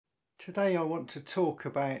Today I want to talk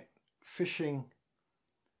about fishing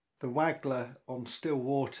the waggler on still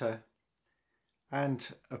water and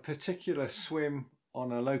a particular swim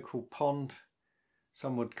on a local pond.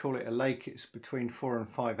 Some would call it a lake. It's between 4 and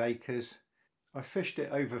 5 acres. I fished it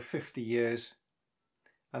over 50 years,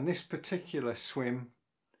 and this particular swim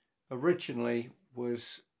originally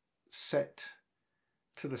was set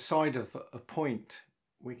to the side of a point.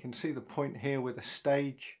 We can see the point here with a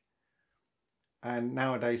stage, and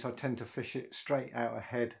nowadays I tend to fish it straight out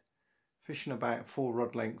ahead, fishing about 4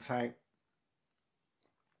 rod lengths out.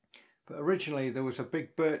 But originally there was a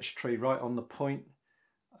big birch tree right on the point,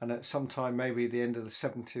 and at some time, maybe the end of the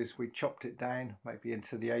 70s, we chopped it down, maybe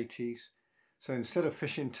into the 80s. So instead of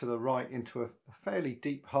fishing to the right into a fairly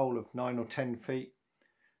deep hole of 9 or 10 feet,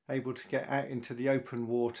 able to get out into the open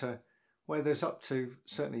water where there's up to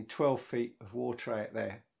certainly 12 feet of water out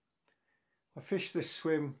there. I fished this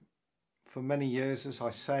swim for many years, as I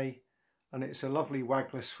say, and it's a lovely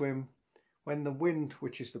waggler swim. When the wind,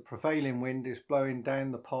 which is the prevailing wind, is blowing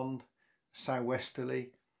down the pond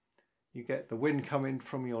southwesterly, you get the wind coming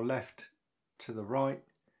from your left to the right,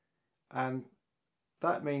 and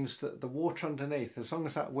that means that the water underneath, as long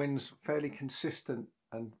as that wind's fairly consistent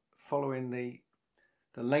and following the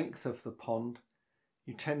length of the pond,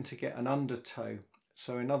 you tend to get an undertow.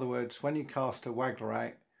 So in other words, when you cast a waggler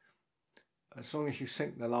out, as long as you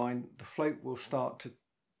sink the line, the float will start to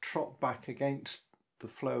trot back against the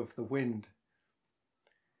flow of the wind.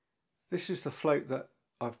 This is the float that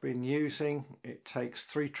I've been using. It takes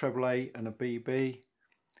 3 AAA and a BB.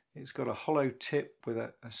 It's got a hollow tip with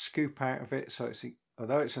a scoop out of it, so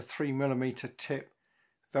although it's a 3mm tip,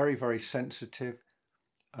 very, very sensitive,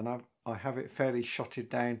 and I have it fairly shotted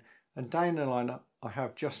down. And down the line I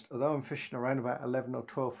have, just although I'm fishing around about 11 or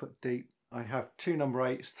 12 foot deep, I have 2 number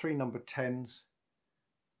 8s, 3 number 10s,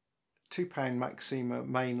 2 pound Maxima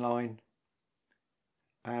main line,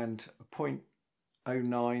 and a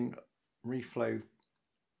 .09 reflow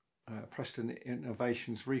Preston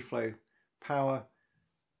Innovations reflow power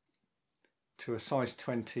to a size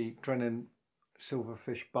 20 Drennan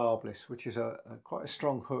silverfish barbless, which is quite a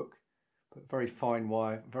strong hook, but very fine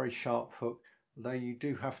wire, very sharp hook, although you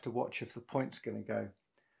do have to watch if the point's going to go.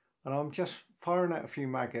 And I'm just firing out a few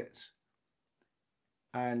maggots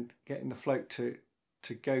and getting the float to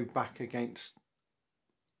go back against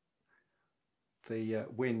the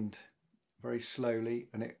wind very slowly,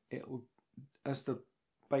 and it'll, as the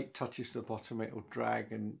bait touches the bottom, it'll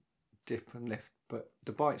drag and dip and lift, but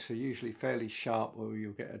the bites are usually fairly sharp, or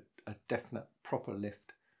you'll get a definite proper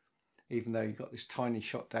lift, even though you've got this tiny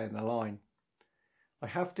shot down the line. I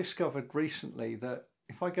have discovered recently that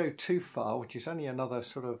if I go too far, which is only another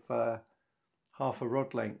sort of half a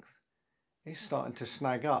rod length, it's starting to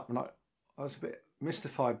snag up, and I was a bit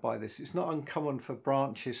mystified by this. It's not uncommon for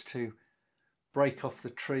branches to break off the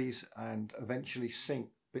trees and eventually sink.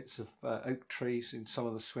 Bits of oak trees in some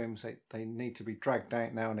of the swims, they need to be dragged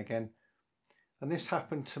out now and again. And this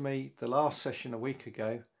happened to me the last session a week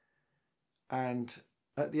ago, and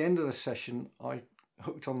at the end of the session I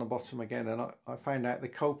hooked on the bottom again, and I found out the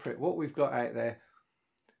culprit. What we've got out there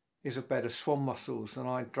is a bed of swan mussels, and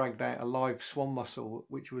I dragged out a live swan mussel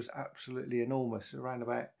which was absolutely enormous, around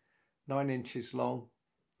about 9 inches long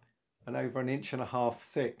and over 1.5 inches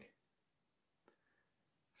thick.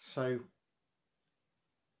 So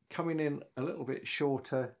coming in a little bit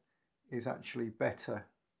shorter is actually better,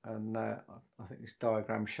 and I think this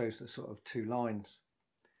diagram shows the sort of 2 lines.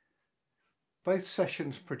 Both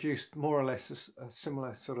sessions produced more or less a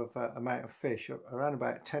similar sort of amount of fish, around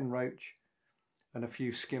about 10 roach and a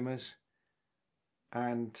few skimmers,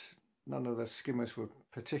 and none of the skimmers were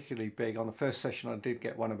particularly big. On the first session I did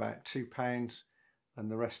get one about 2 pounds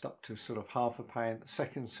and the rest up to sort of ½ pound. The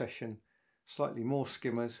second session, slightly more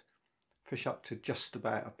skimmers, fish up to just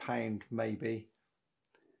about a pound maybe,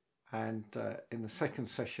 and in the second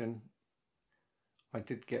session I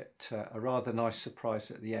did get a rather nice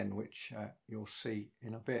surprise at the end, which you'll see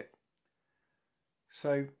in a bit.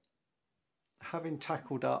 So having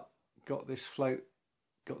tackled up, got this float,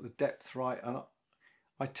 got the depth right, and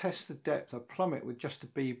I test the depth, I plumb it with just a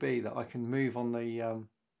BB that I can move on the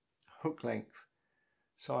hook length,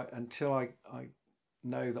 so until I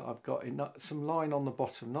know that I've got enough, some line on the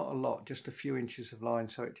bottom, not a lot, just a few inches of line,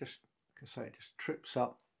 so it just, like I say, it just trips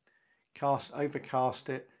up, overcast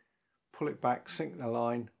it, pull it back, sink the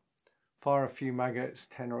line, fire a few maggots,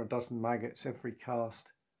 10 or a dozen maggots every cast,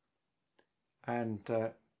 and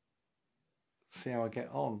see how I get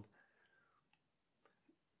on.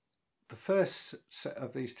 The first set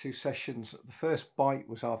of these 2 sessions, the first bite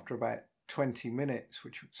was after about 20 minutes,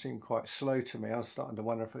 which seemed quite slow to me. I was starting to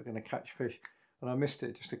wonder if we're going to catch fish. and I missed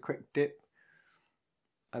it, just a quick dip.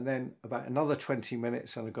 And then about another 20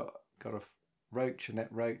 minutes and I got a net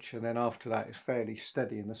roach, and then after that it's fairly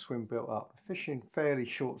steady and the swim built up. Fishing fairly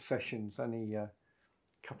short sessions, only a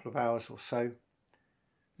couple of hours or so.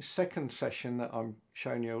 The second session that I'm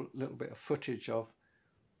showing you a little bit of footage of,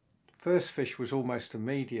 the first fish was almost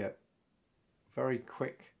immediate, very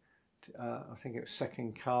quick. I think it was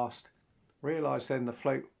second cast. Realised then the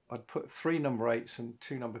float, I'd put 3 number 8s and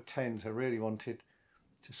 2 number 10s. I really wanted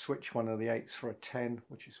to switch one of the 8s for a 10,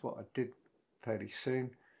 which is what I did fairly soon.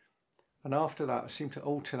 And after that I seemed to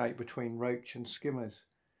alternate between roach and skimmers.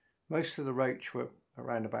 Most of the roach were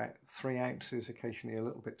around about 3 ounces, occasionally a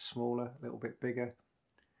little bit smaller, a little bit bigger.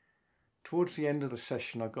 Towards the end of the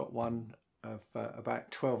session I got one of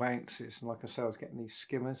about 12 ounces, and like I say, I was getting these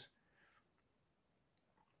skimmers.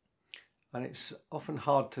 And it's often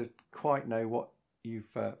hard to quite know what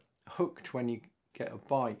you've hooked when you get a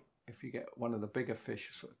bite. If you get one of the bigger fish,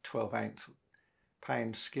 sort of 12 ounce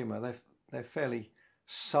pound skimmer, they're fairly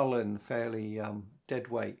sullen, fairly dead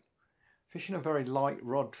weight. Fishing a very light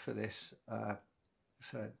rod for this.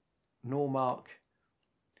 It's a Normark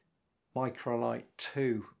Microlite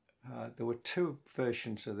 2. There were 2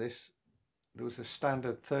 versions of this. There was a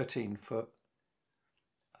standard 13 foot,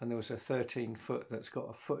 and there was a 13 foot that's got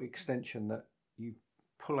a foot extension that you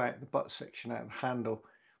pull out the butt section out of the handle,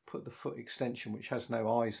 put the foot extension which has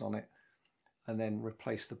no eyes on it, and then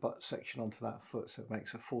replace the butt section onto that foot, so it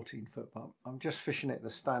makes a 14 foot. But I'm just fishing it the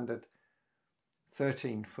standard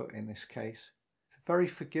 13 foot in this case. It's a very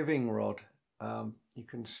forgiving rod. You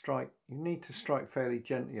need to strike fairly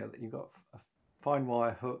gently. You've got a fine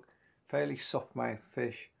wire hook, fairly soft mouth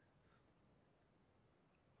fish,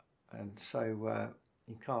 and so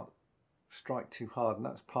you can't strike too hard, and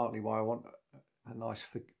that's partly why I want a nice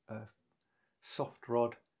soft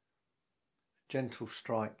rod, gentle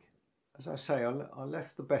strike. As I say, I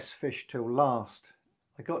left the best fish till last.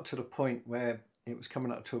 I got to the point where it was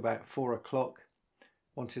coming up to about 4 o'clock,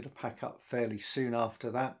 wanted to pack up fairly soon after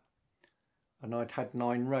that, and I'd had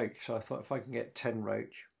 9 roach, so I thought if I can get 10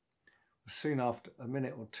 roach. Soon after, a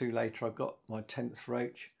minute or 2 later, I got my 10th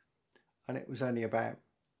roach, and it was only about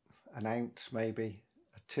an ounce, maybe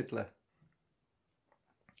a tiddler.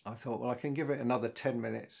 I thought, well, I can give it another 10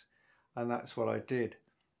 minutes, and that's what I did.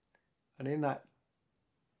 And in that,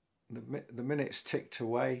 the minutes ticked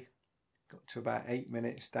away, got to about 8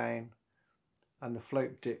 minutes down, and the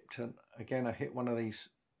float dipped, and again I hit one of these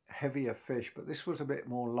heavier fish, but this was a bit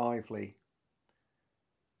more lively,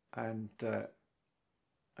 and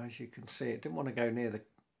as you can see, it didn't want to go near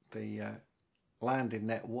the landing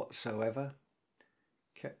net whatsoever.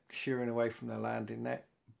 Kept shearing away from the landing net.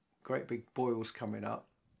 Great big boils coming up,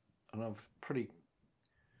 and I was pretty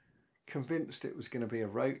convinced it was going to be a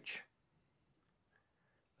roach,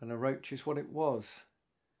 and a roach is what it was.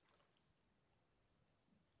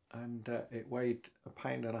 And it weighed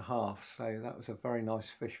 1.5 pounds, so that was a very nice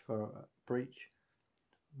fish for a breech.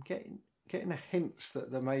 I'm getting a hints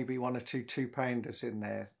that there may be 1 or 2 2-pounders in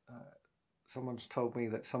there. Someone's told me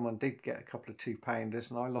that someone did get a couple of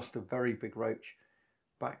 2-pounders, and I lost a very big roach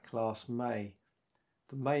back last May.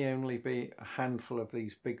 There may only be a handful of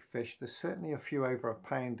these big fish. There's certainly a few over £1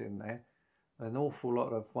 pound in there, an awful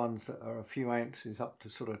lot of ones that are a few ounces up to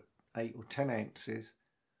sort of 8 or 10 ounces.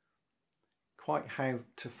 Quite how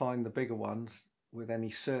to find the bigger ones with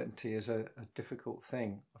any certainty is a difficult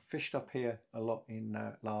thing. I fished up here a lot in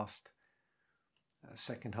last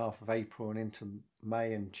second half of April and into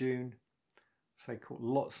May and June. So I caught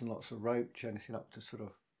lots and lots of roach, anything up to sort of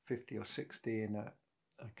 50 or 60 in a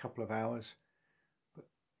couple of hours. But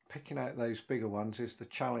picking out those bigger ones is the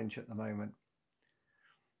challenge at the moment.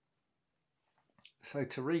 So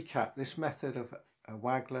to recap, this method of a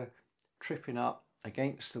waggler tripping up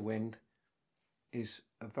against the wind is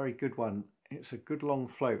a very good one. It's a good long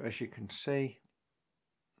float, as you can see.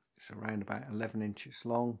 It's around about 11 inches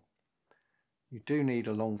long. You do need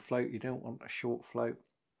a long float, you don't want a short float.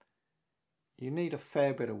 You need a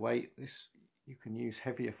fair bit of weight. You can use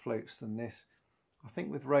heavier floats than this. I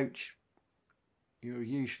think with roach you're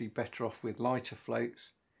usually better off with lighter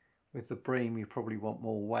floats. With the bream you probably want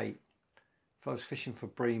more weight. If I was fishing for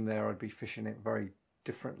bream there, I'd be fishing it very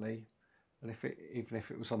differently. And even if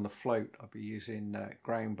it was on the float, I'd be using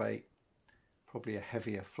ground bait, probably a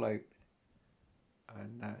heavier float,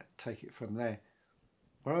 and take it from there.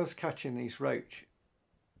 When I was catching these roach,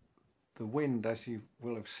 the wind, as you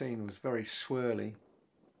will have seen, was very swirly,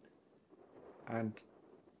 and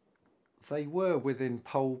they were within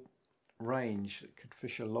pole range. Could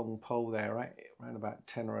fish a long pole there, right? Around about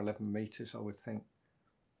 10 or 11 meters, I would think.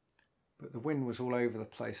 But the wind was all over the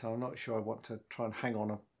place. I'm not sure I want to try and hang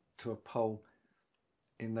on to a pole.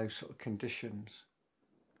 in those sort of conditions.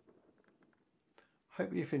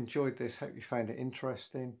 Hope you've enjoyed this, hope you found it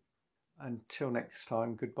interesting. Until next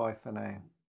time, goodbye for now.